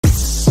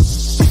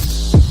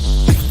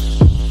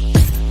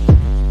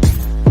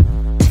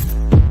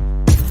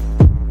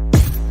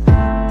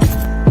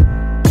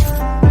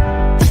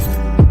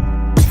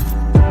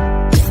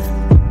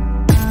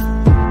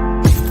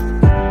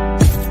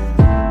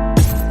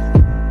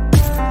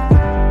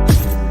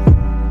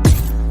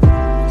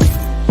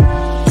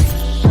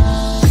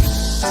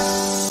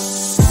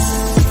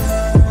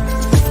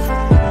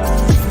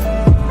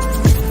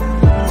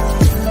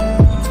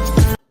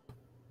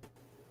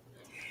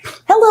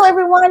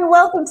everyone.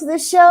 Welcome to the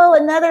show.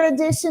 Another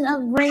edition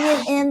of Bring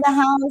It in the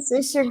House.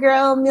 It's your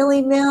girl,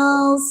 Millie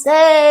Mills.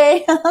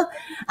 Hey,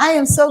 I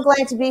am so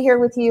glad to be here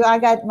with you. I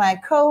got my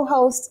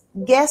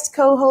guest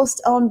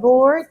co-host on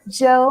board,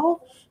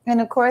 Joe,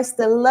 and of course,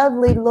 the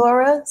lovely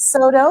Laura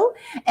Soto.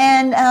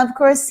 And of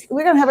course,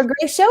 we're going to have a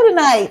great show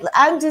tonight.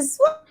 Let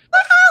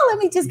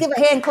me just give a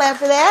hand clap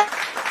for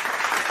that.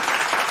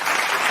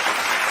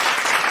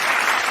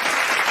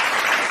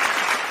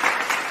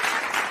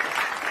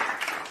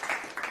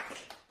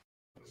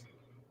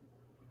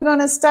 We're going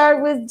to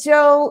start with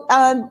Joe.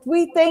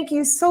 We thank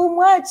you so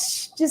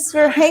much just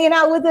for hanging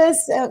out with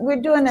us. We're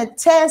doing a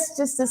test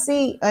just to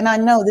see, and I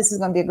know this is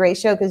going to be a great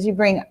show because you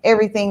bring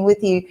everything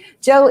with you.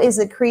 Joe is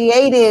a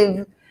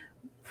creative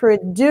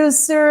production.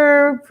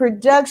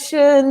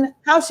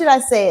 How should I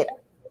say it,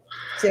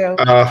 Joe?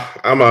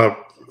 I'm a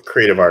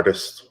creative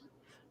artist,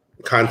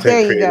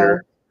 content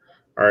creator,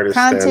 artist,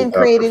 content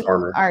creative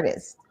performer.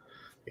 Artist.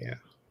 Yeah.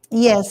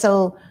 Yeah.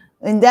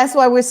 And that's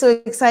why we're so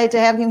excited to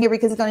have him here,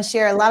 because he's going to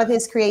share a lot of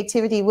his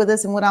creativity with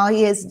us and what all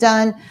he has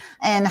done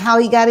and how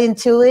he got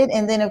into it.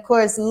 And then, of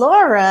course,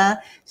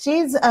 Laura,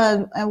 she's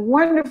a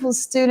wonderful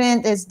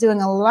student that's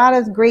doing a lot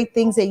of great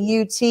things at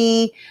UT.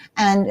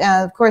 And,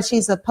 of course,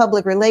 she's a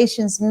public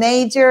relations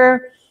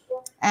major.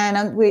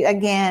 And we're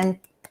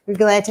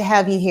glad to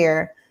have you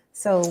here.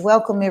 So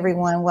welcome,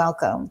 everyone.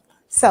 Welcome.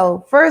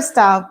 So first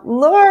off,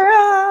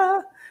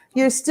 Laura,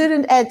 you're a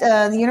student at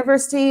the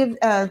University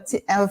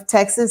of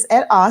Texas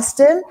at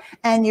Austin,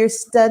 and you're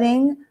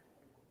studying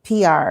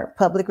PR,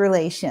 public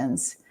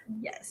relations.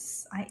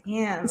 Yes, I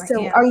am.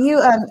 Are you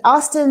an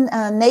Austin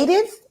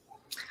native?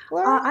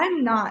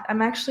 I'm not.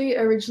 I'm actually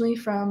originally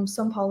from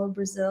São Paulo,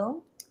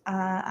 Brazil.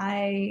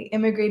 I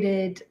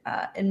immigrated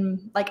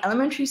in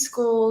elementary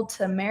school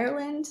to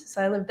Maryland.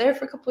 So I lived there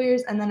for a couple of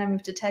years, and then I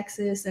moved to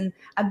Texas. And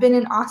I've been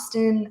in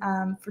Austin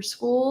for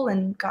school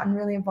and gotten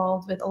really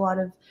involved with a lot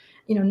of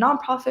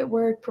nonprofit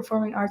work,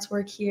 performing arts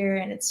work here,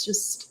 and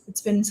it's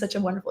been such a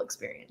wonderful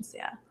experience.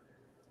 Yeah.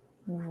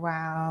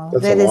 Wow,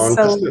 that is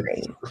so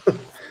great.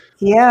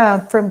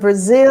 Yeah, from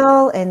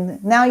Brazil,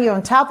 and now you're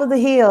on top of the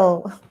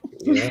hill.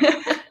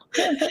 Yeah.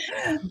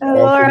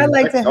 Laura, I'd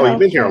like to. Oh, you've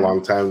been here a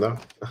long time, though.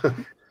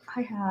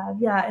 I have.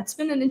 Yeah, it's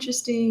been an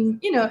interesting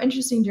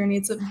journey.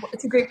 It's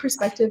a great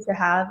perspective to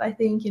have. I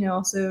think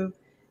also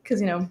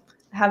because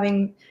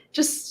having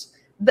just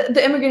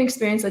the immigrant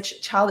experience, the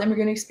child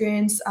immigrant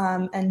experience,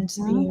 and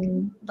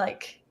being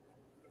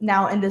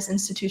now in this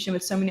institution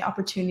with so many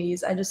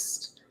opportunities, I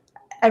just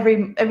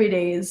every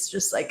day is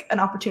just an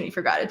opportunity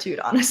for gratitude,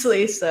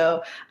 honestly.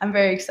 So I'm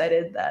very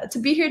excited to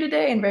be here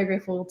today and very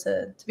grateful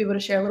to be able to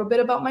share a little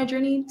bit about my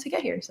journey to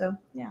get here. So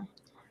yeah.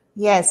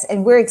 Yes,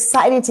 and we're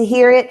excited to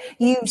hear it.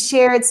 You've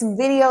shared some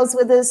videos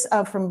with us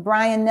from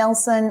Bryan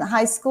Nelson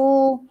High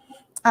School.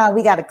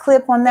 We got a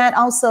clip on that.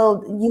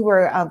 Also, you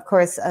were, of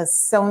course, a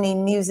Sony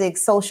Music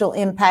Social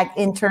Impact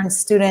intern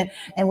student,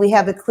 and we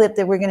have a clip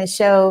that we're going to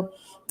show.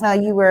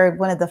 You were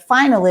one of the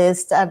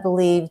finalists, I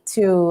believe,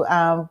 to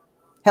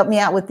help me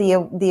out with the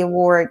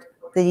award,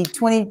 the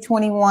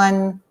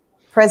 2021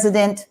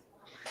 President's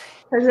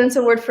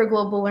Award for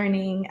Global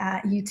Learning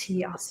at UT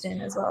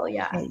Austin as well.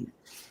 Yeah.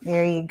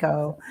 There you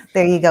go.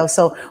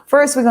 So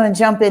first, we're going to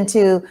jump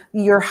into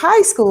your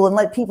high school and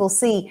let people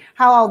see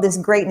how all this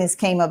greatness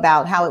came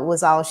about, how it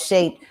was all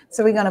shaped.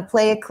 So we're going to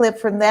play a clip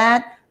from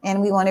that,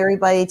 and we want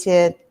everybody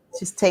to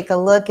just take a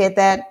look at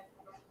that.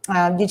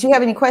 Did you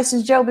have any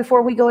questions, Joe,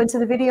 before we go into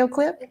the video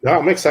clip? No,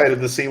 I'm excited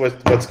to see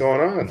what's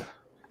going on.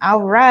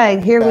 All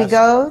right, here we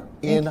go.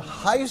 In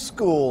high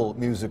school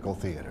musical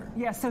theater.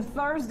 Yeah, so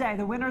Thursday,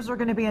 the winners are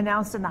going to be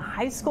announced in the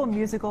High School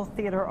Musical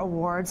Theater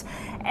Awards.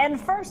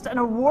 And first, an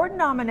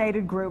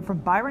award-nominated group from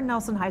Byron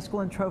Nelson High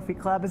School and Trophy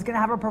Club is going to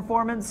have a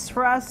performance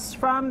for us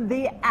from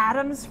the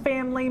Addams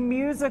Family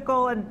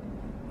musical. And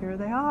here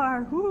they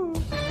are. Woo.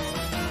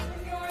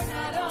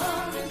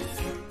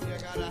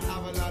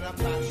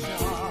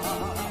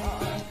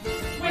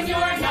 When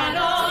you're not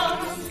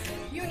on,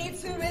 you need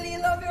to really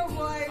love your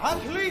wife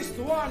at least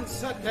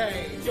once a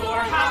day. You're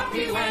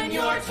happy when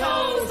your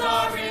toes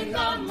are in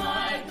the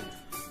mud.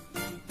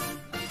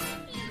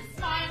 You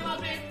smile a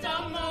bit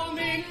the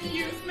moment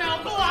you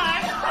smell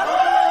blood.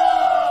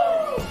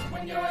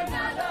 When you're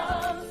not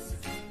on,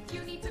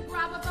 you need to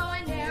grab a bow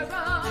and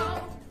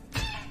arrow.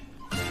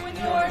 When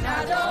you're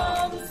not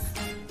on,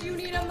 you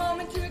need a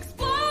moment to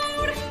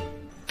explode.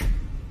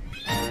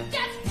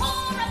 Just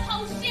pour a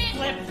potion,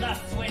 flip the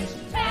switch,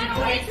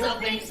 and wait till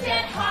things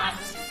get hot.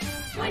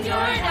 When you're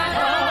not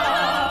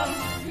home,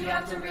 you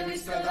have to really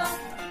stir the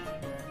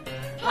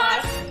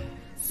pot.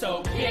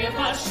 So give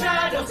us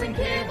shadows and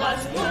give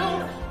us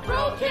gloom.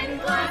 Broken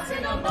glass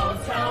in a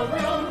motel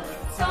room.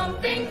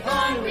 Something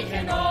fun we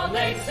can all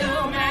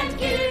exhume and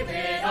give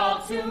it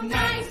all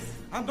tonight.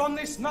 And on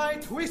this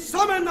night, we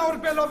summon our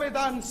beloved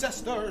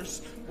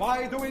ancestors.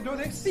 Why do we do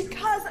this?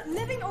 Because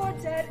living or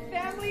dead,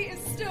 family is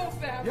still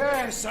family.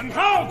 Yes, and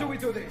how do we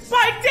do this?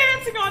 By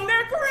dancing on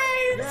their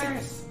graves!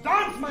 Yes,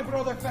 dance, my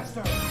brother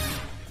Fester.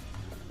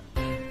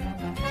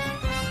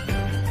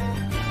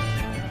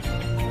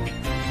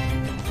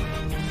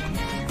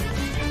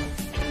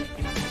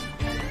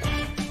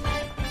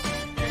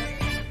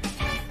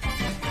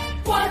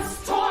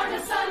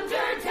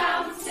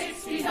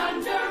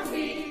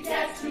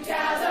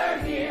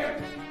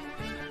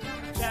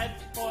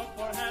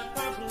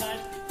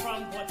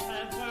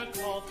 whatever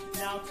calls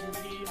now to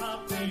be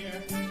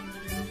appear.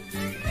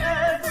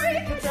 Every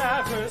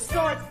cadaver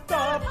starts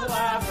the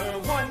palaver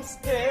once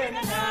in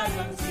an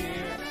Adam's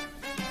ear.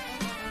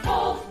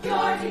 Hold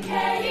your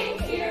decaying,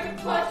 hear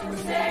what we're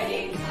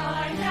saying.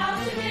 Time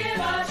now to give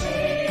a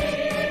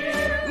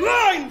cheer.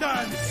 Line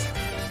dance!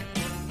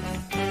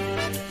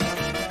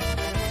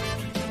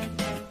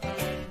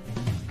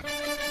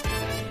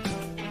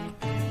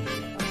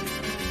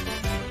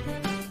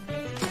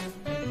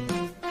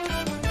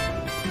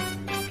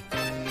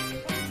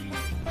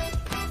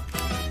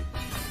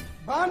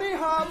 Bunny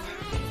hop!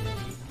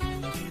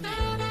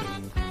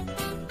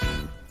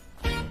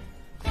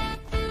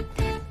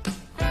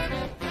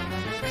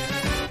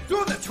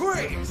 Do the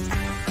twist!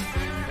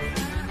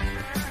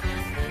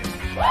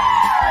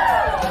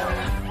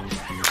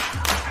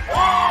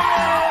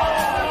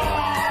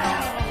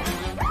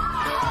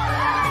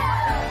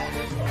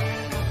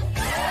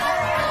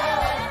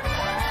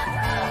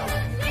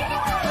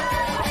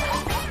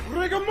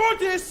 Rigor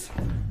mortis!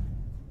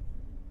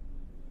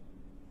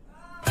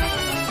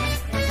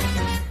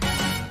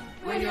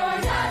 When you're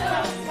an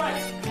Adam,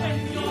 right?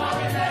 When you are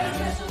an Adam,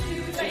 special to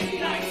the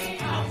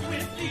night. Out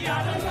with the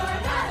Adam, you're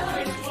an Adam.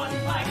 Which one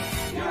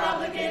bites? You're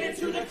obligated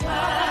to the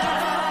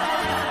clan.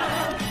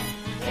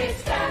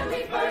 It's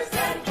family first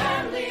and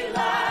family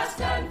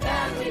last, and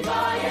family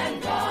by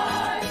and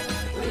by.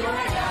 When you're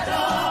an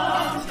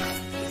Adam,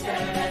 it's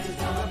evident to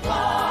come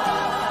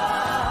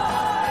apart.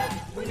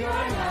 When you're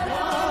an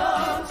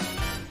Adam,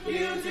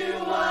 you do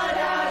what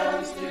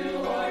Adams do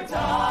or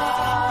die.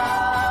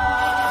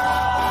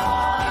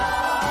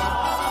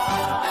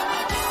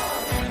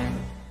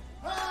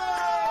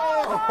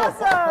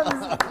 Awesome.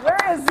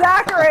 Where is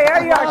Zachary?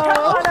 There you are.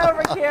 Come on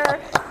over here.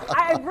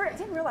 I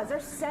didn't realize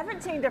there's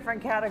 17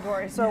 different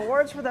categories, so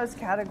awards for those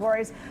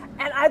categories.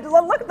 And I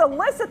look at the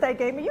list that they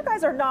gave me. You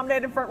guys are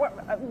nominated for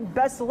what,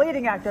 Best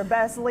Leading Actor,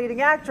 Best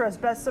Leading Actress,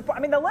 Best Support.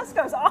 I mean, the list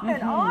goes on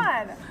and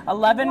on.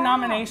 11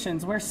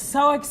 nominations. We're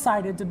so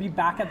excited to be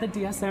back at the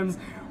DSMs.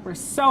 We're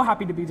so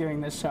happy to be doing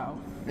this show.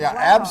 Yeah,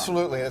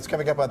 absolutely. It's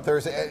coming up on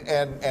Thursday.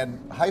 And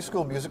High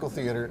School Musical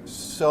Theater,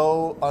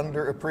 so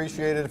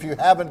underappreciated. If you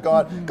haven't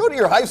gone, go to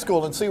your high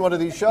school and see one of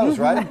these shows,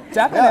 right?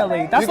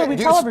 Definitely. Yeah. That's what we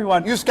tell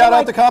everyone. You scout We're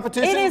out the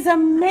competition? It is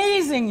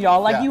amazing, y'all.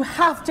 Like, Yeah. you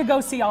have to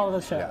go see all of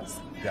the shows.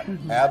 Yeah,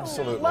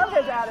 absolutely. Love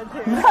his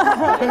attitude.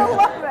 I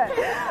love it.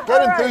 Get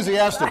All right.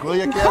 enthusiastic, will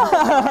you, kid?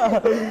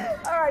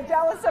 All right,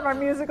 Dallas Summer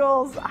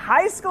Musicals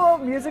High School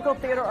Musical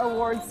Theater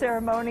Awards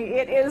ceremony.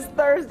 It is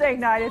Thursday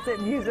night. It's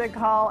at Music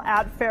Hall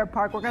at Fair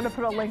Park. We're going to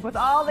put a link with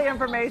all the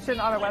information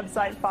on our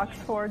website,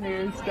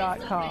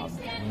 fox4news.com.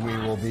 We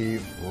will be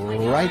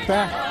right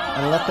back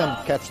and let them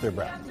catch their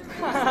breath.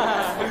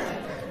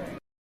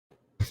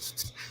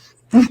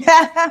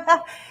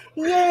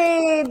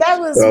 Yay! That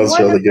was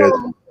wonderful. Really good.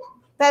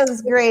 That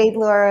was great,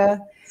 Laura.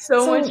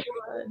 So much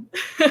fun.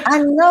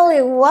 I know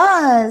it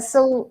was.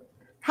 So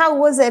how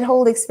was that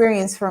whole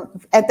experience from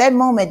at that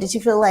moment? Did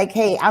you feel like,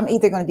 hey, I'm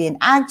either going to be an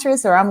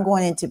actress or I'm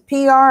going into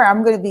PR,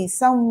 I'm going to be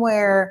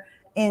somewhere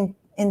in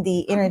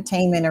the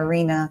entertainment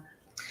arena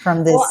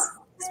from this?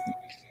 Well,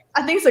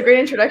 I think it's a great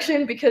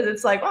introduction because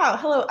it's like, wow,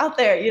 hello out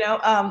there, you know.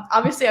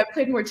 Obviously I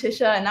played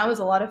Morticia and that was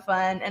a lot of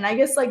fun. And I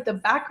guess like the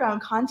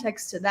background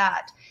context to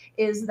that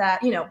is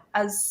that, you know,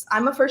 as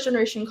I'm a first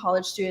generation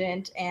college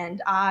student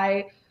and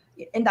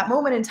in that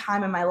moment in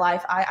time in my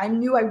life, I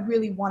knew I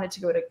really wanted to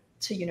go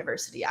to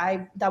university.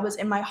 That was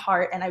in my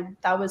heart, and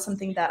that was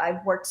something that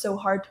I've worked so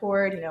hard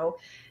toward, you know,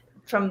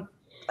 from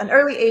an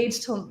early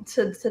age to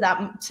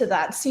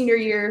that senior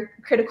year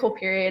critical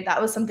period. That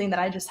was something that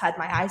I just had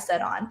my eyes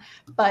set on.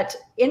 But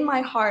in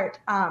my heart,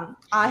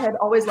 I had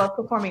always loved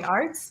performing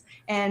arts,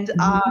 and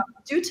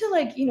due to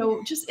like, you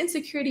know, just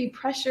insecurity,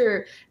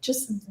 pressure,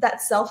 just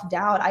that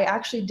self-doubt, I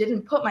actually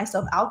didn't put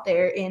myself out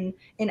there in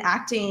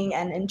acting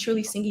and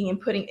truly singing and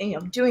putting, you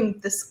know, doing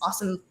this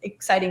awesome,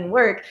 exciting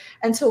work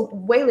until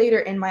way later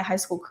in my high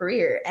school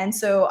career. And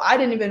so I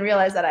didn't even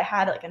realize that I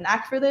had like a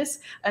knack for this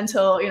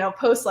until, you know,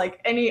 post like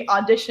any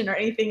audition or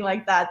anything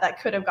like that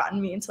could have gotten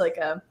me into like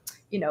a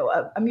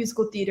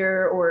musical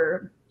theater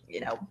or, you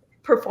know,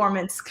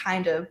 performance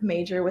kind of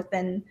major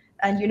within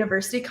a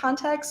university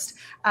context.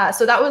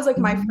 So that was like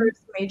my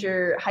first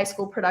major high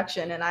school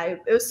production. And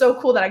it was so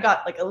cool that I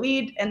got like a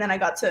lead, and then I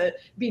got to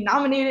be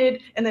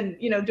nominated, and then,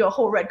 you know, do a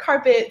whole red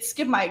carpet,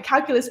 skip my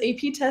calculus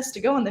AP test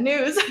to go on the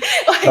news.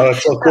 Like, Oh,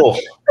 that's so cool.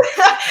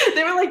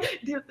 They were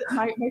like,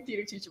 my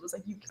theater teacher was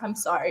like, I'm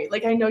sorry.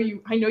 Like, I know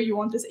you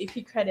want this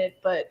AP credit,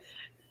 but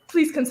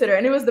please consider.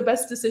 And it was the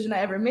best decision I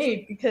ever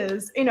made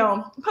because, you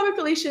know, public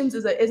relations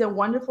is a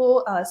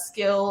wonderful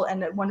skill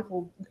and a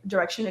wonderful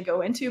direction to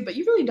go into, but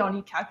you really don't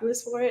need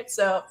calculus for it.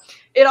 So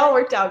it all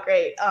worked out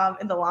great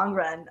in the long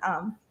run.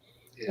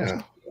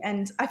 Yeah.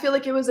 And I feel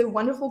like it was a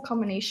wonderful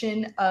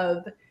combination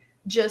of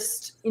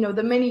just, you know,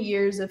 the many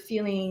years of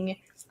feeling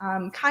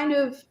kind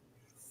of,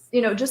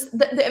 you know, just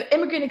the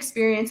immigrant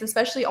experience,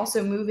 especially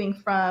also moving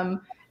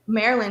from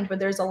Maryland, where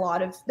there's a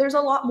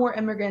lot more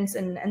immigrants,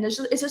 and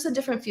it's just a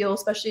different feel,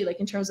 especially like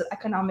in terms of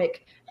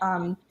economic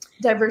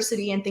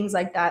diversity and things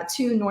like that,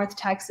 to North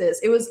Texas.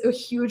 It was a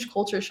huge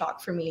culture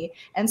shock for me.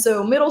 And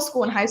so middle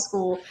school and high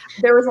school,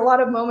 there was a lot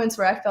of moments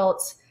where I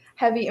felt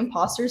heavy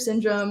imposter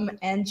syndrome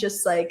and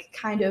just like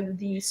kind of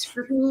the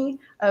scrutiny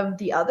of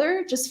the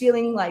other, just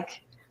feeling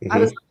like I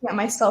was looking at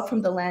myself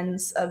from the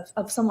lens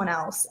of someone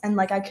else, and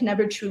like I could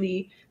never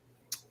truly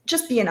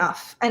just be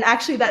enough. And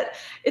actually that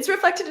it's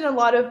reflected in a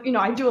lot of,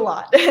 I do a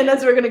lot, and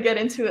as we're going to get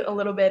into it a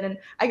little bit. And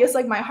I guess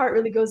like my heart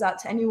really goes out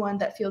to anyone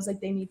that feels like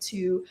they need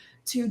to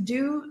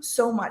do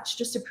so much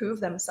just to prove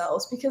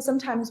themselves, because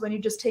sometimes when you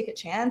just take a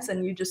chance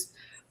and you just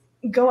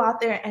go out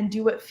there and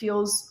do what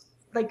feels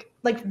like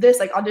this,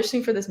 like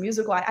auditioning for this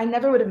musical, I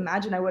never would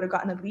imagine I would have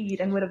gotten a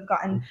lead and would have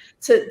gotten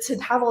to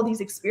have all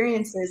these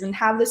experiences and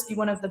have this be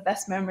one of the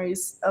best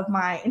memories of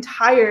my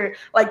entire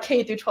like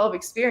K through 12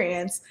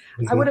 experience.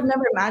 I would have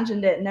never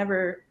imagined it,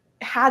 never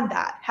had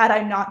that, had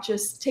I not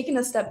just taken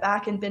a step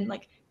back and been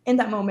like in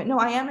that moment, no,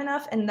 I am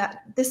enough, and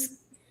that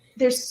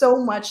there's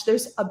so much,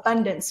 there's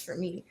abundance for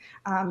me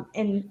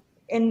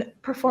in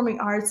performing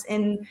arts,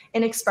 in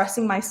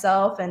expressing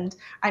myself. And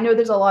I know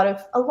there's a lot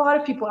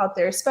of people out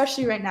there,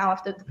 especially right now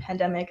after the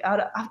pandemic, out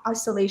of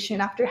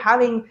isolation, after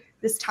having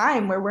this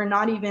time where we're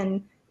not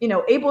even,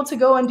 able to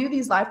go and do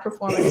these live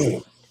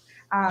performances,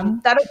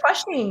 that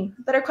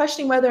are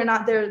questioning whether or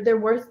not they're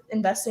worth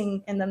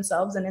investing in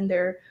themselves and in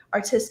their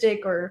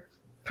artistic or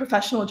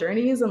professional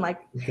journeys. And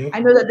like, I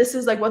know that this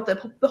is like what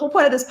the whole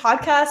point of this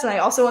podcast, and I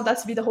also want that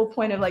to be the whole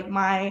point of like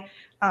my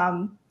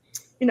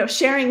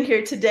sharing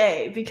here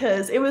today,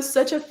 because it was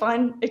such a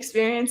fun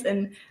experience.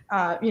 And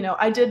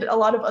I did a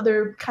lot of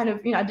other kind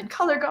of, I did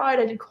color guard,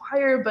 I did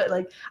choir, but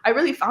like I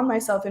really found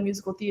myself in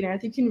musical theater. I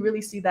think you can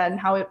really see that, and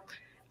how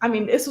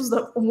this was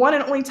the one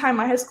and only time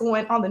my high school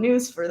went on the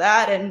news for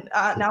that, and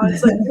now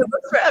it's like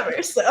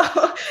forever.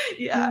 So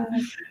yeah.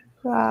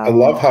 Wow. I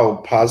love how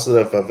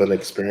positive of an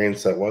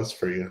experience that was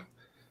for you.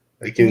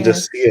 I can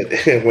just see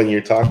it when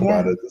you talk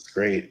about it. It's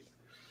great.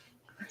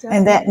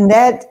 And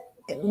that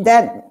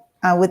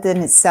within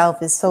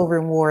itself is so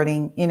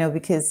rewarding,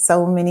 because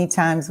so many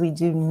times we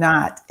do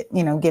not,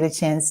 get a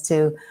chance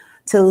to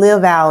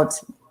live out,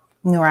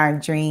 our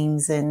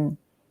dreams. And,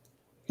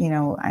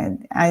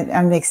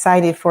 I'm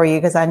excited for you,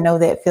 because I know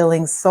that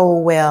feeling so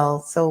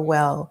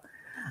well.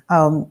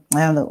 And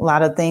a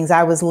lot of things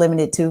I was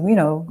limited to,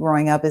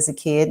 growing up as a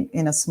kid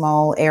in a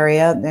small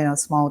area,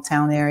 small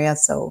town area.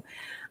 So,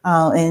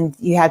 and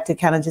you had to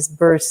kind of just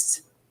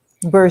burst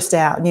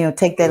out,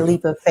 take that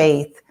leap of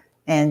faith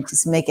and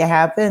just make it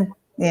happen.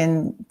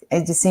 And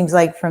it just seems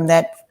like from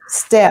that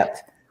step,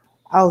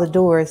 all the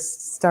doors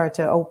start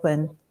to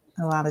open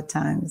a lot of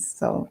times.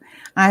 So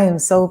I am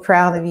so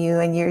proud of you,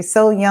 and you're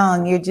so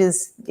young. You're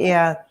just,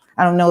 I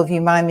don't know if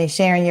you mind me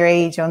sharing your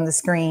age on the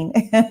screen.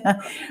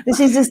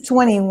 She's just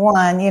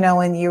 21,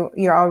 and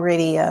you're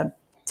already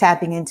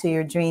tapping into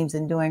your dreams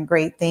and doing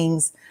great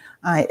things.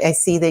 I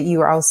see that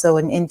you are also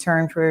an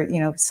intern for,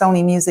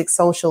 Sony Music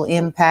Social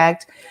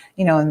Impact,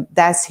 and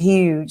that's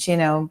huge,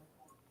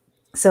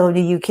 So do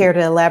you care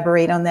to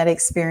elaborate on that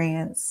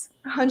experience?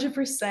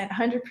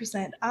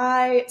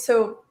 100%.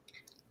 So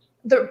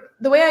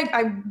the way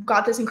I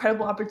got this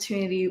incredible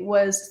opportunity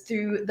was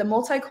through the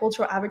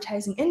Multicultural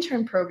Advertising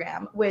Intern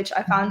Program, which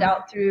I found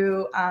out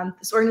through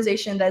this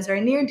organization that is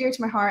very near and dear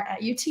to my heart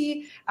at UT,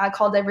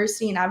 called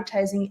Diversity in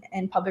Advertising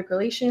and Public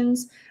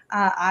Relations.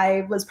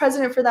 I was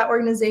president for that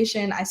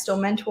organization. I still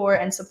mentor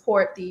and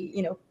support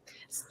the,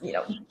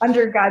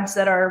 undergrads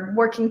that are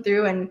working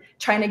through and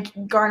trying to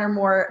garner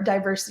more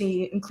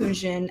diversity,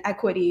 inclusion,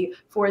 equity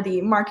for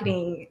the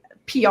marketing,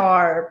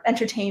 PR,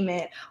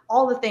 entertainment,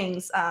 all the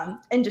things,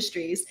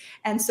 industries.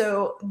 And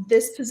so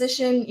this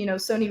position,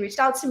 Sony reached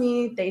out to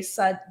me. They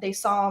said they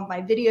saw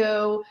my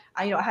video.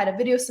 I had a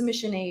video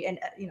submission, and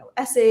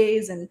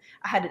essays, and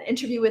I had an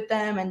interview with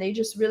them, and they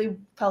just really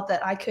felt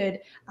that I could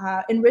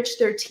enrich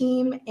their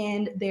team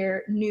and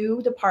their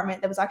new department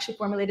that was actually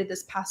formulated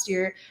this past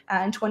year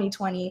in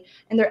 2020,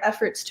 in their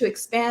efforts to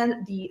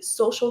expand the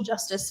Social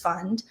Justice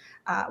Fund,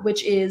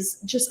 which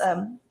is just,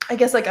 I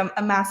guess, like a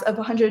mass of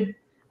 100.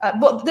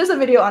 Well, there's a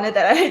video on it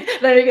that I'm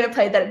going to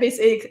play that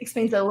basically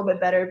explains it a little bit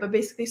better. But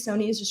basically,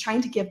 Sony is just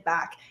trying to give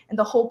back, and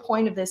the whole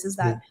point of this is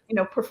that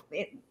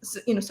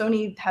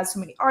Sony has so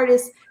many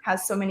artists,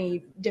 has so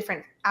many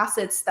different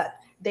assets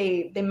that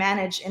they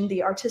manage in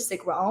the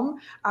artistic realm,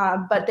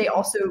 but they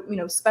also,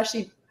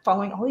 especially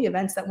following all the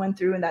events that went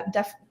through, and that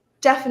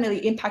definitely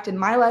impacted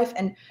my life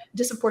and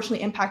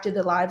disproportionately impacted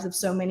the lives of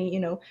so many,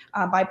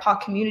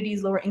 BIPOC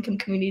communities, lower income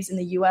communities in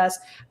the U.S.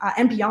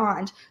 And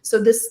beyond.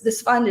 So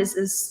this fund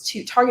is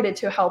targeted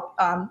to help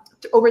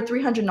over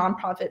 300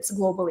 nonprofits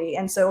globally.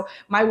 And so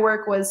my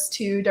work was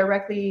to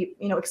directly,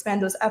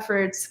 expand those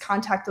efforts,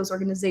 contact those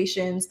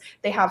organizations.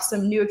 They have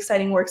some new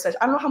exciting work that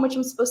I don't know how much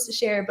I'm supposed to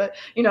share, but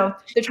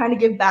they're trying to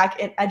give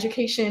back in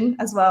education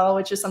as well,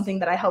 which is something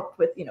that I helped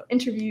with,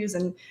 interviews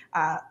and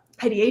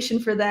ideation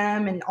for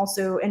them, and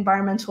also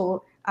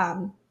environmental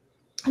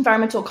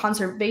environmental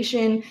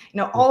conservation,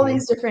 all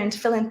these different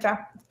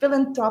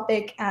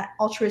philanthropic,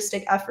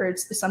 altruistic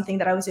efforts is something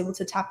that I was able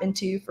to tap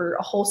into for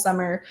a whole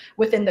summer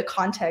within the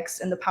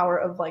context and the power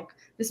of like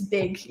this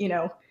big,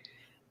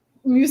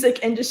 music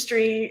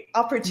industry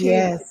opportunity.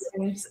 Yes.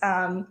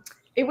 And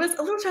it was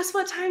a little stressful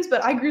at times,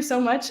 but I grew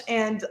so much,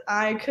 and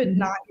I could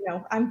not,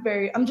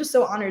 I'm just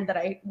so honored that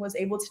I was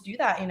able to do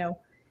that,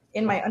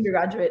 in my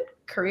undergraduate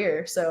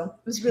career. So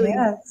it was really,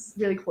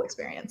 really cool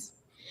experience.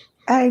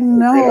 I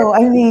know.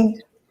 I mean,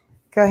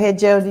 go ahead,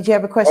 Joe. Did you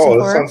have a question Oh, for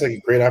that us? sounds like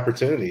a great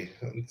opportunity.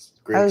 It's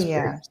a great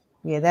experience.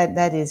 Yeah,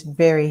 that is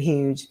very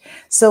huge.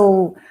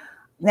 So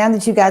now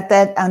that you got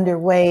that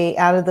underway,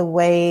 out of the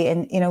way,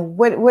 and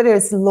what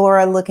is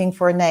Laura looking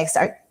for next?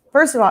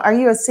 First of all, are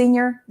you a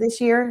senior this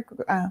year?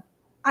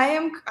 I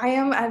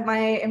am at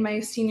my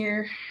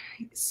senior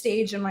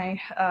stage in my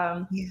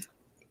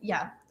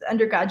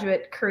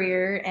undergraduate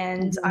career,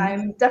 and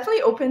I'm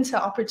definitely open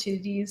to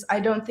opportunities. I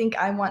don't think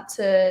I want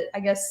to, I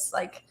guess,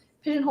 like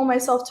pigeonhole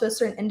myself to a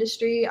certain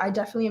industry. I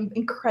definitely am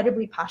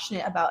incredibly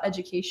passionate about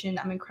education.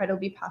 I'm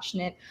incredibly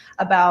passionate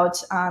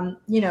about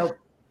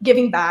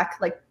giving back,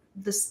 like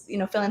this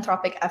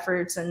philanthropic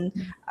efforts, and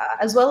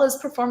as well as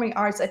performing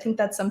arts. I think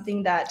that's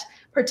something that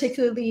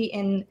particularly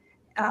in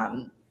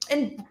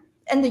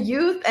the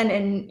youth and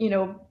in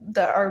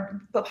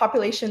the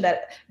population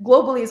that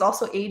globally is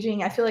also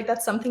aging, I feel like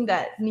that's something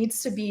that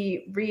needs to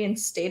be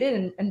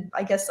reinstated, and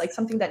I guess like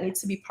something that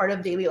needs to be part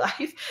of daily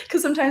life,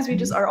 because sometimes we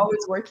just are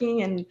always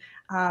working and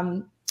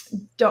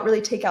don't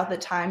really take out the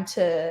time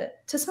to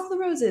smell the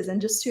roses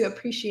and just to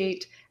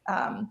appreciate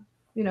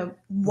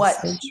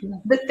what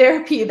the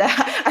therapy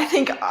that I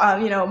think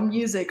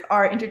music,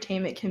 art,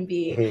 entertainment can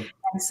be.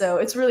 And so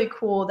it's really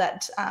cool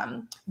that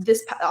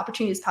this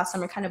opportunity this past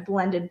summer kind of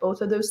blended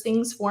both of those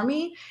things for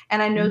me.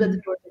 And I know that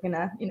the doors are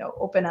gonna,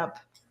 open up.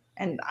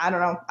 And I don't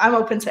know, I'm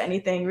open to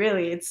anything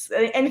really. It's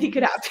anything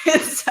could happen.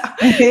 So.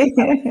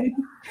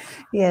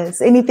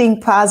 Yes, anything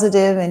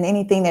positive and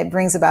anything that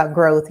brings about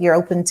growth, you're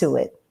open to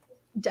it.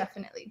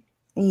 Definitely.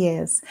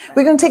 Yes.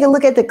 We're going to take a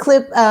look at the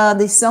clip,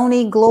 the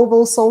Sony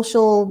Global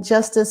Social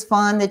Justice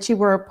Fund that you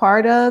were a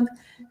part of.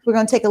 We're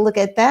going to take a look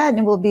at that,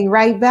 and we'll be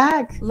right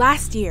back.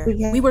 Last year,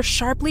 we were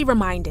sharply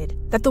reminded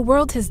that the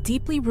world has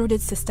deeply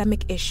rooted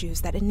systemic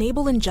issues that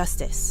enable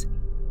injustice,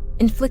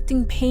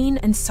 inflicting pain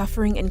and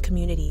suffering in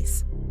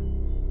communities.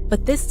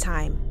 But this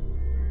time,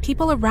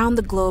 people around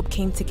the globe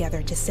came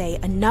together to say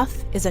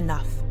enough is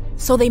enough.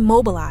 So they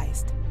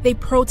mobilized, they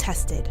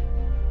protested,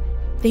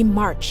 they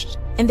marched,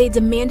 and they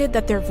demanded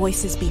that their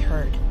voices be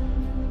heard.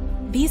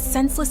 These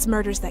senseless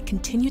murders that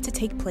continue to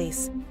take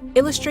place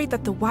illustrate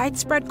that the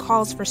widespread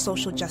calls for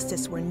social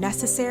justice were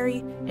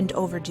necessary and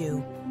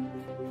overdue.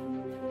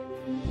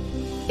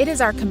 It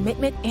is our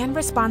commitment and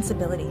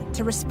responsibility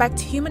to respect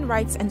human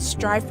rights and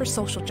strive for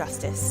social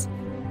justice.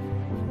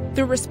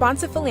 Through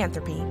responsive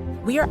philanthropy,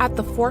 we are at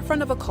the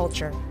forefront of a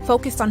culture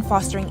focused on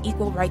fostering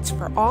equal rights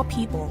for all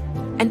people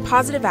and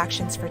positive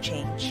actions for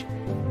change.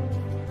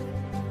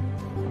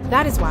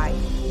 That is why,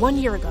 1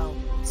 year ago,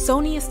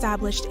 Sony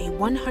established a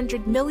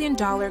 $100 million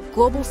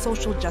global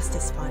social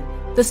justice fund.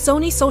 The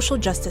Sony Social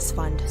Justice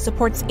Fund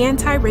supports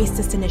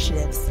anti-racist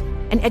initiatives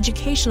and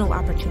educational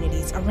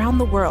opportunities around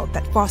the world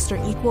that foster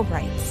equal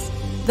rights.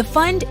 The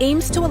fund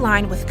aims to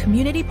align with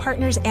community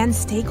partners and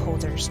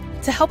stakeholders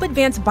to help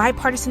advance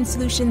bipartisan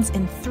solutions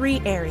in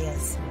 3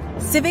 areas: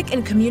 civic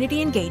and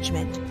community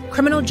engagement,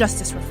 criminal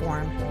justice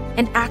reform,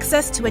 and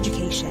access to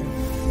education.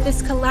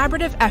 This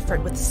collaborative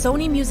effort with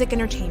Sony Music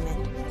Entertainment,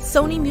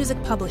 Sony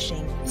Music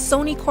Publishing,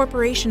 Sony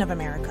Corporation of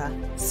America,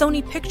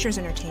 Sony Pictures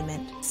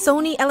Entertainment,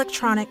 Sony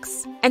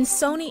Electronics, and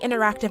Sony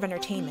Interactive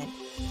Entertainment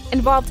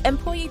involved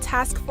employee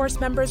task force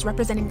members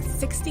representing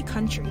 60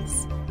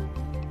 countries.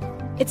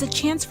 It's a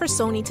chance for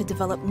Sony to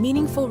develop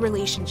meaningful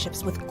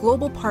relationships with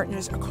global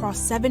partners across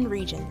 7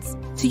 regions,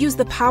 to use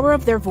the power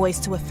of their voice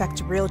to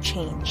effect real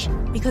change,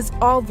 because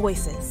all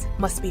voices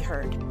must be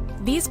heard.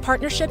 These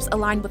partnerships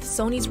align with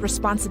Sony's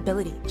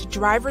responsibility to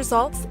drive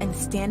results and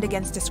stand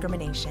against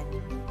discrimination.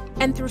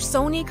 And through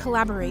Sony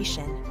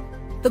collaboration,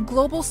 the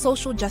Global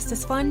Social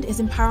Justice Fund is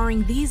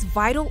empowering these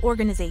vital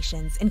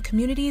organizations in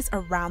communities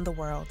around the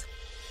world.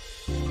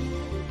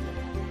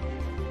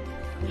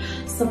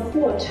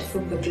 Support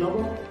from the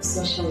Global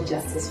Social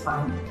Justice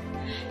Fund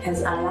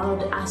has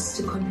allowed us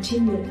to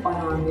continue on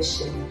our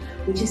mission,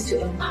 which is to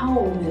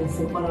empower women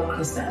from all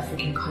across the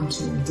African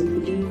continent. We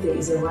believe there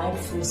is a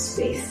rightful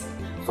space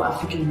for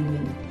African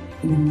women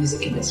in the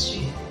music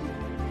industry.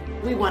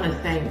 We want to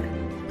thank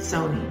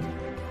Sony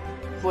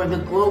for the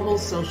Global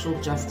Social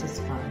Justice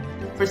Fund,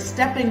 for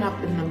stepping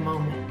up in the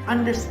moment,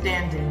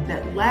 understanding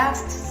that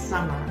last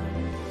summer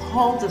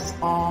called us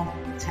all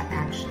to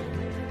action.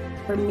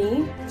 For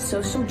me,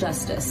 social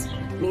justice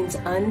means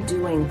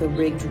undoing the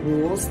rigged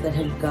rules that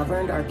have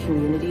governed our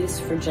communities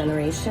for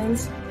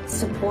generations.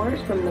 Support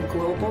from the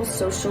Global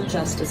Social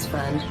Justice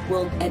Fund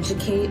will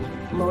educate,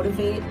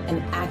 motivate,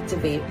 and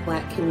activate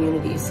Black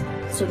communities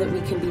so that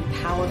we can be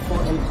powerful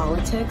in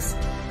politics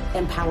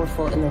and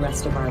powerful in the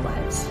rest of our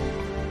lives.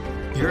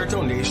 Your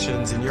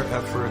donations and your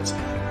efforts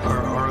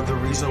are the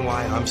reason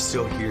why I'm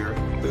still here.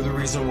 They're the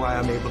reason why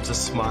I'm able to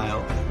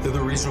smile. They're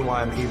the reason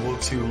why I'm able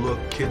to look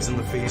kids in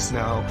the face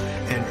now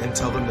and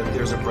tell them that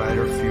there's a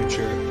brighter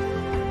future.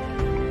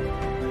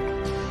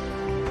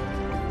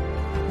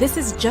 This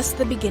is just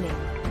the beginning.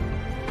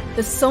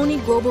 The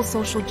Sony Global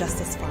Social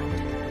Justice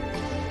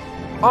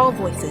Fund. All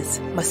voices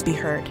must be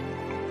heard.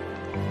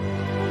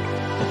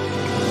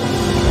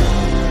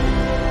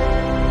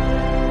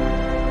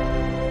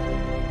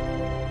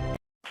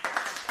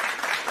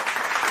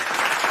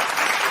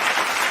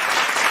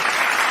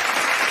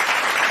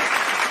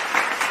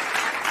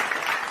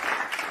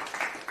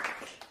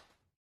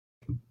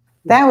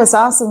 That was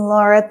awesome,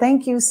 Laura.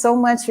 Thank you so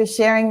much for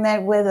sharing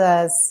that with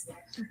us.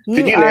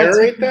 Did you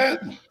narrate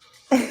that?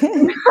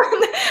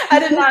 I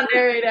did not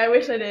narrate it. I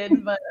wish I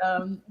did, but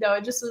no,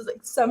 it just was like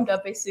summed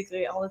up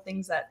basically all the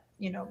things that,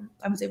 you know,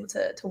 I was able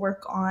to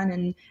work on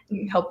and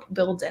help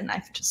build. And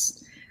I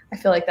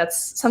feel like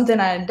that's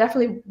something I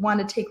definitely want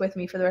to take with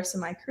me for the rest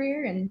of my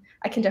career. And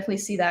I can definitely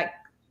see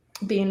that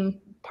being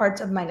part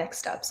of my next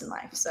steps in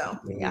life. So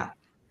yeah.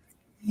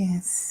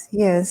 Yes,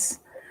 yes.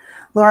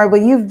 Laura,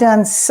 well, you've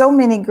done so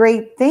many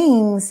great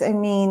things. I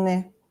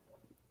mean,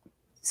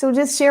 so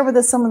just share with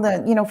us some of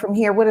the, you know, from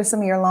here, what are some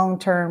of your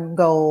long-term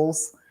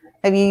goals?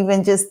 Have you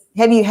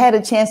had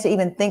a chance to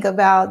even think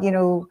about, you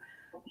know,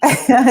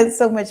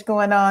 so much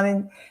going on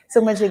and so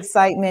much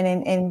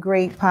excitement and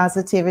great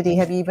positivity?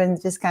 Have you even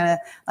just kind of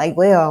like,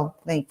 well,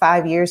 like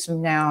 5 years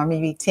from now or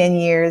maybe 10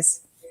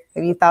 years,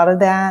 have you thought of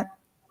that?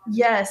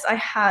 Yes, I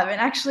have. And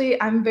actually,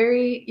 I'm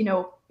very, you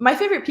know, my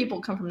favorite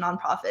people come from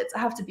nonprofits. I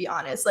have to be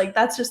honest. Like,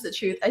 that's just the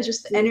truth. I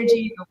just, the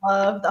energy, the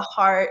love, the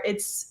heart, I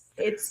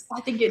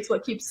think it's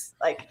what keeps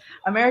like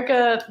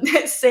America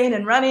sane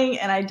and running.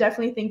 And I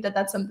definitely think that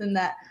that's something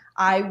that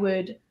I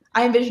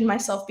envision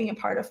myself being a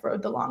part of for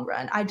the long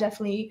run. I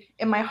definitely,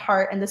 in my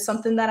heart, and this is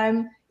something that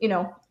I'm, you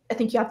know, I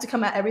think you have to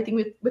come at everything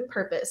with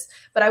purpose,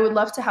 but I would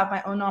love to have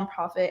my own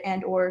nonprofit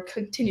and or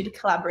continue to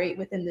collaborate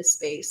within this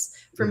space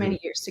for many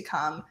years to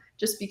come,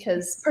 just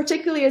because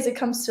particularly as it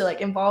comes to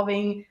like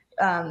involving,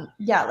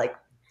 like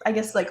I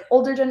guess like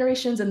older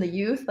generations and the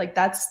youth, like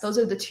those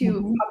are the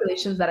two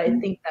populations that I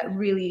think that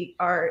really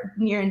are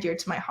near and dear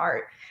to my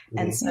heart.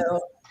 And so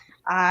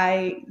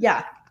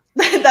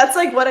that's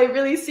like what I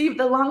really see.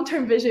 The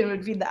long-term vision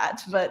would be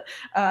that, but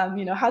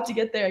you know, how to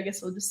get there, I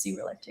guess we'll just see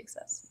where life takes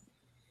us.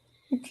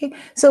 Okay.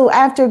 So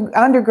after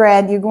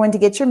undergrad, you're going to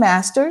get your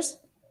master's?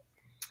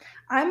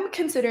 I'm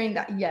considering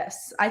that,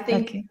 yes. I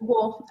think,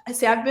 well, I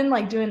say I've been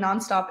like doing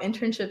nonstop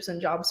internships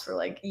and jobs for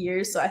like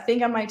years. So I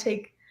think I might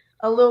take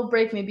a little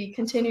break, maybe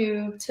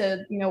continue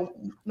to, you know,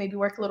 maybe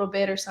work a little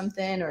bit or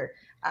something, or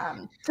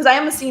because I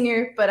am a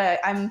senior, but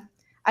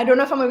I don't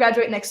know if I'm gonna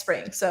graduate next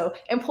spring. So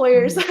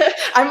employers,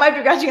 I might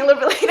be graduating a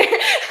little bit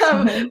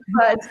later,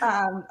 but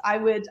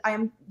I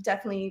am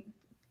definitely,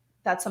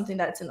 that's something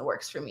that's in the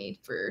works for me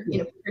for, you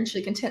know,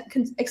 potentially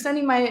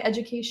extending my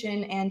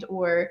education and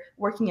or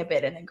working a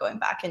bit and then going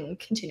back and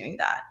continuing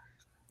that.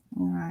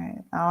 All right.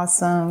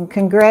 Awesome.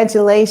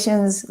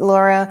 Congratulations,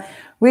 Laura.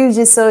 We were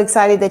just so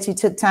excited that you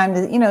took time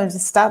to, you know,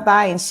 just stop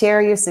by and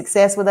share your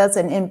success with us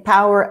and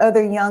empower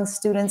other young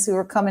students who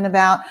are coming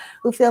about,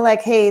 who feel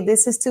like, hey,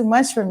 this is too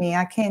much for me.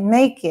 I can't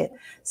make it.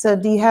 So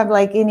do you have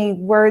like any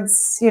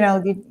words, you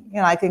know,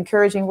 like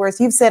encouraging words?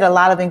 You've said a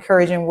lot of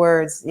encouraging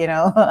words, you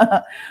know,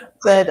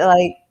 but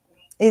like,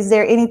 is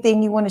there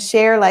anything you want to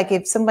share? Like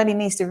if somebody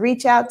needs to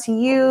reach out to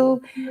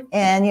you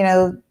and, you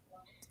know,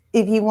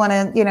 if you want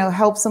to, you know,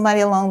 help somebody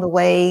along the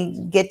way,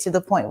 get to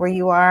the point where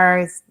you are,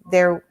 is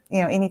there,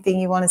 you know, anything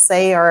you want to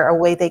say or a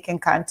way they can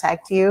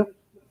contact you?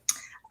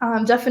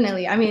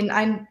 Definitely. I mean,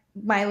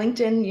 my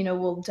LinkedIn, you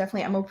know,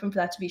 I'm open for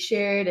that to be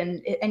shared,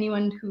 and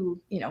anyone who,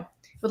 you know,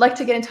 would like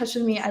to get in touch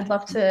with me, I'd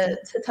love to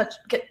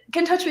get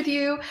in touch with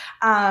you.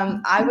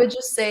 I would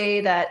just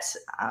say that,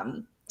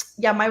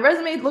 my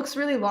resume looks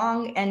really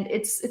long and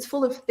it's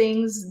full of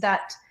things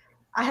that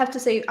I have to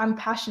say I'm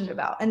passionate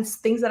about, and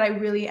things that I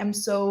really am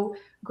so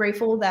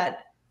grateful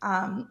that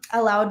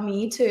allowed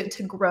me to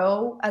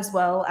grow, as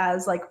well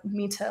as like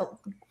me to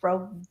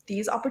grow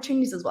these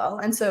opportunities as well.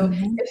 And so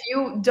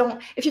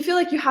if you feel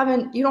like you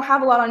don't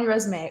have a lot on your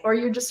resume, or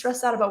you're just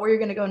stressed out about where you're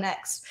going to go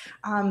next,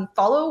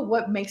 follow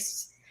what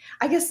makes,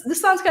 I guess this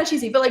sounds kind of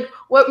cheesy, but like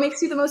what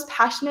makes you the most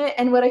passionate,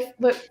 and what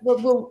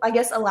will, I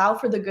guess, allow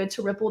for the good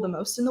to ripple the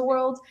most in the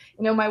world.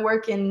 You know, my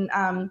work in,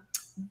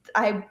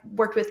 I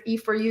worked with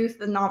E4Youth,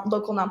 the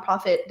local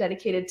nonprofit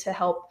dedicated to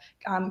help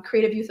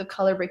creative youth of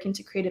color break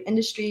into creative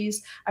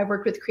industries. I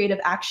worked with Creative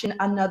Action,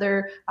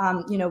 another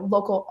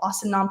local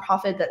Austin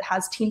nonprofit that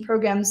has teen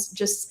programs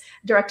just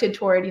directed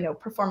toward, you know,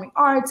 performing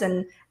arts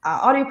and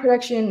audio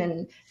production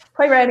and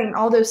playwriting,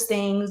 all those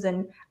things.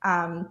 And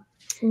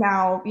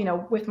now, you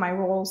know, with my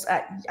roles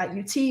at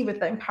UT with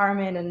the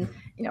empowerment and,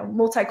 you know,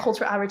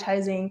 multicultural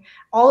advertising,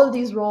 all of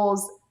these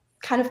roles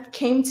kind of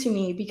came to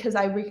me because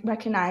I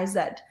recognized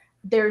that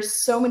there's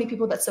so many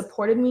people that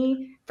supported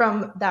me,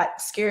 from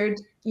that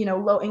scared, you know,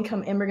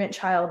 low-income immigrant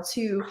child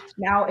to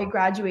now a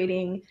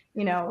graduating,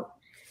 you know,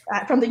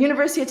 from the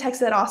University of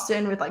Texas at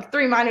Austin with like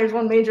 3 minors,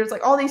 1 major. It's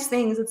like all these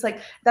things. It's like,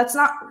 that's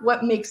not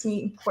what makes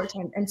me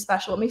important and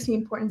special. What makes me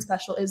important and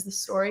special is the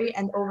story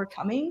and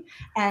overcoming,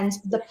 and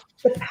the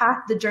path,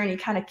 the journey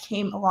kind of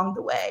came along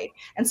the way.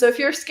 And so if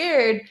you're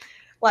scared,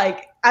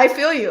 like, I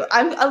feel you.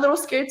 I'm a little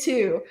scared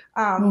too.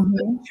 But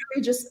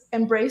really just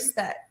embrace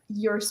that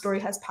your story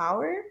has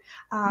power,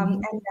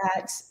 and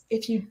that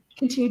if you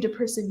continue to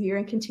persevere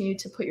and continue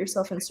to put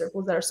yourself in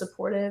circles that are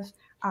supportive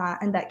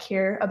and that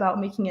care about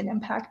making an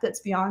impact that's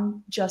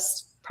beyond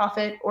just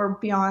profit or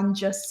beyond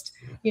just,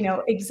 you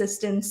know,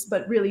 existence,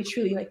 but really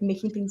truly like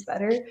making things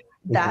better,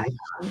 that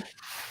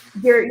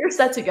you're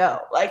set to go.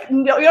 Like,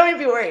 you don't even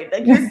be worried.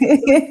 Like,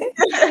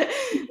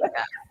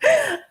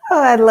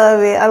 Oh, I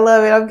love it. I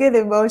love it. I'm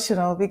getting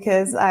emotional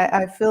because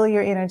I feel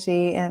your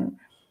energy, and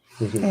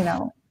you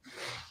know,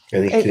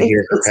 and you can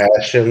hear her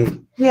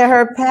passion. Yeah,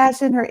 her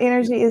passion, her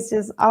energy is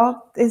just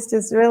it's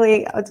just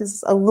really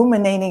just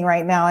illuminating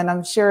right now. And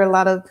I'm sure a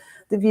lot of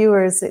the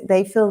viewers,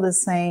 they feel the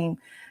same.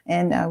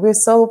 And we're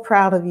so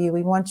proud of you.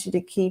 We want you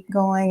to keep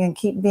going and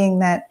keep being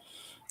that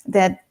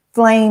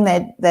flame,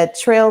 that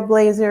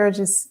trailblazer,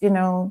 just, you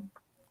know,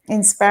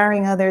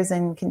 inspiring others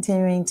and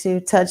continuing to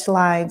touch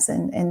lives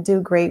and do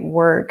great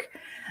work.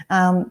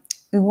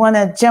 We want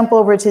to jump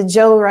over to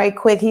Joe right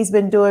quick. He's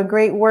been doing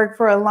great work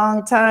for a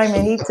long time,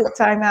 and he took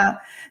time out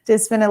to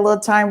spend a little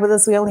time with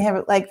us. We only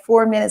have like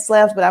 4 minutes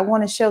left, but I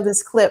want to show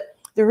this clip.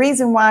 The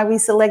reason why we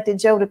selected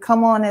Joe to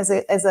come on as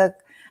a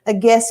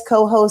guest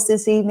co-host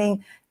this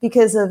evening,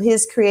 because of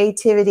his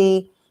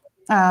creativity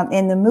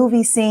in the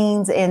movie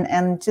scenes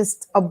and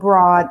just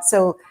abroad.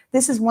 So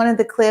this is one of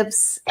the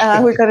clips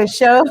we're going to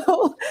show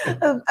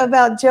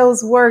about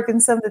Joe's work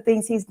and some of the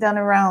things he's done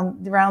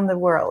around the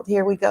world.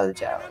 Here we go,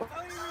 Joe.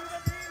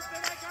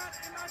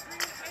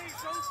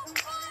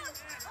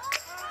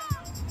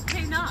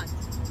 Hey, Nog,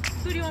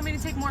 who do you want me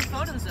to take more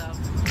photos of?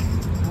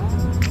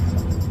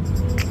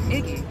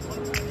 Iggy.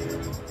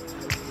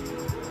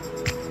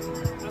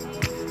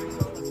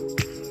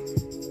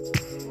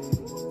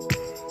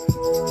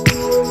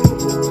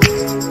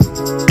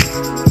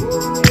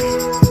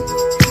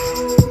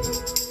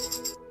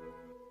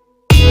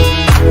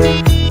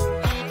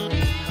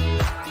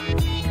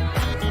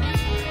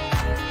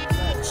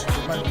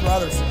 My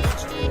brother's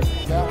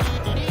yeah.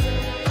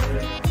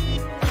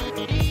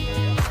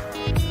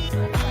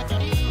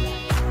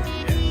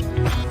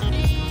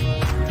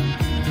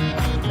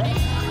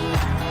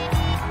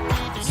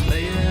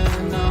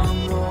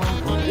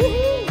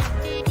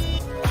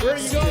 Where are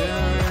you going?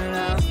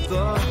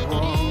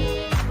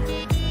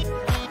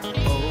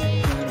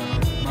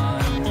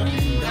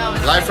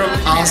 Live from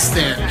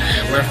Austin.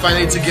 We're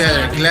finally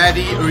together,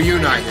 gladly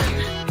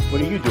reunited.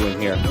 What are you doing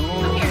here?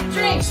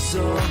 Drinks.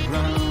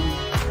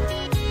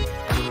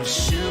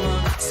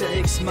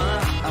 Takes my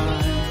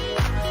eye.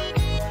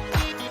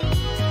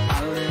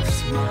 I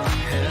lift my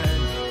head.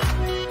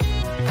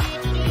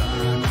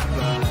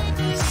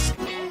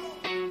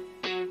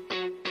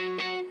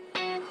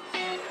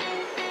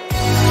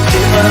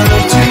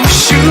 To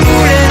shoot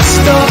and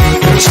stop,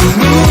 but you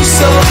move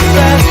so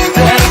fast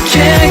that I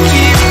can't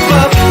keep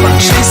up. I'm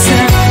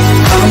chasing,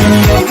 I'm in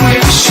love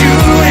with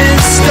shooting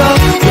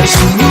stuff, but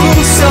you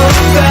move so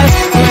fast.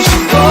 When she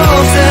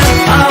calls, then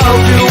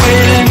I'll be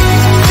waiting.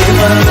 Give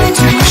my love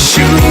to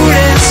shoot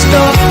and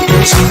stop,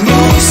 but you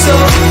move so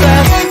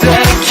fast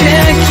that I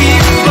can't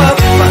keep up.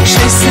 I'm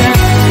chasing,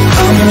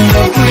 I'm in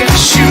love with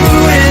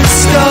shooting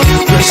stuff,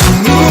 but you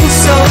move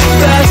so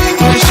fast.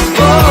 When she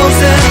falls,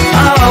 then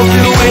I'll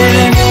be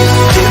waiting.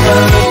 Give my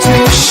love to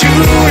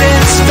shoot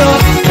and stop,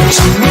 but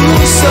you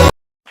move so.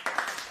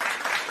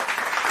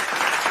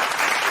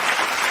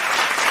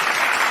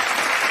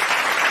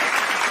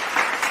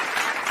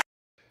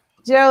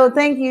 Joe,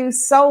 thank you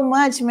so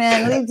much,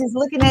 man. We're just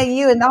looking at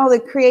you and all the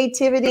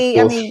creativity.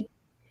 I mean,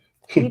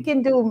 you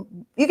can do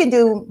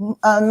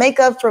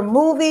makeup for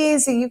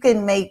movies, and you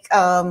can make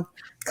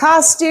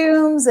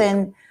costumes,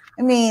 and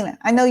I mean,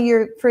 I know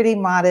you're pretty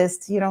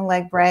modest. You don't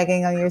like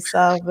bragging on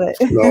yourself, but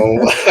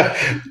No.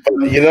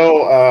 You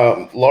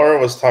know, Laura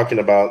was talking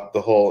about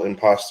the whole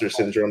imposter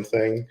syndrome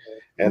thing,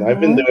 and I've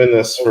been doing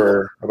this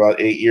for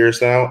about 8 years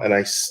now, and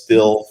I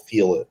still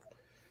feel it.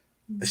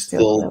 I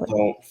still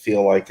don't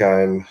feel like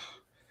I'm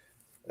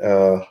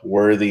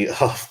worthy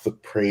of the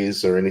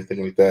praise or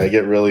anything like that. I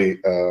get really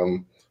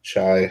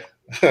shy.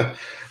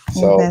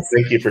 So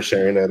thank you for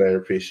sharing that. I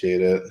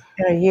appreciate it.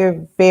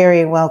 You're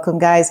very welcome,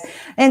 guys.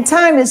 And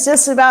time is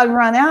just about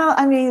run out.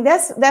 I mean,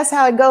 that's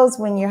how it goes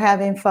when you're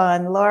having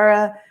fun.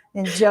 Laura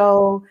and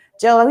Joe,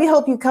 we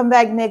hope you come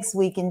back next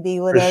week and be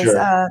with us.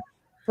 Sure.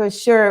 For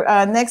sure.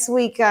 Next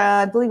week,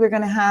 I believe we're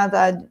going to have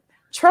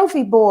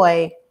Trophy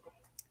Boy.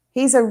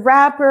 He's a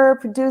rapper,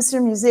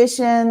 producer,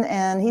 musician,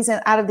 and he's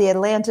out of the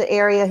Atlanta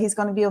area. He's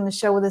going to be on the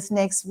show with us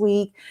next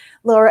week.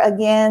 Laura,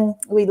 again,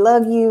 we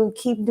love you.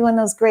 Keep doing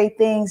those great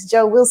things.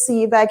 Joe, we'll see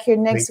you back here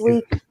next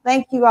week.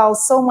 Thank you all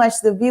so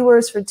much, the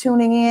viewers, for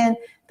tuning in.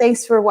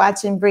 Thanks for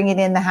watching Bring It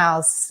in the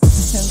House.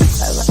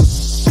 Bye-bye.